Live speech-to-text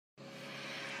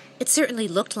It certainly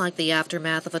looked like the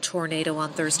aftermath of a tornado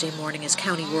on Thursday morning as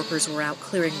county workers were out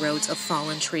clearing roads of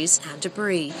fallen trees and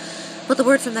debris. But the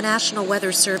word from the National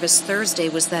Weather Service Thursday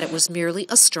was that it was merely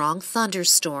a strong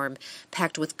thunderstorm,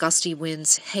 packed with gusty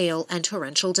winds, hail, and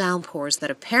torrential downpours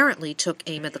that apparently took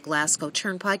aim at the Glasco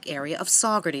Turnpike area of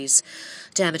Saugerties,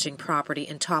 damaging property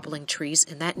and toppling trees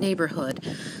in that neighborhood.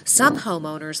 Some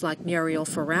homeowners, like Muriel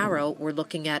Ferraro, were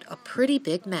looking at a pretty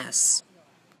big mess.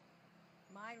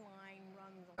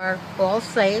 Are all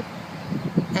safe,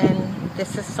 and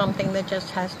this is something that just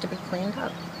has to be cleaned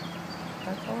up.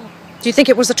 That's all. Do you think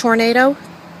it was a tornado?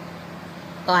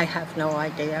 I have no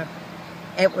idea.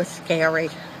 It was scary.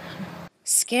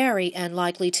 Scary and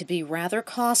likely to be rather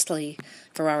costly.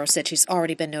 Ferraro said she's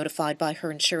already been notified by her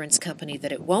insurance company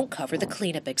that it won't cover the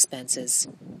cleanup expenses.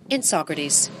 In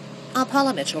Saugerties, I'm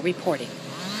Paula Mitchell reporting.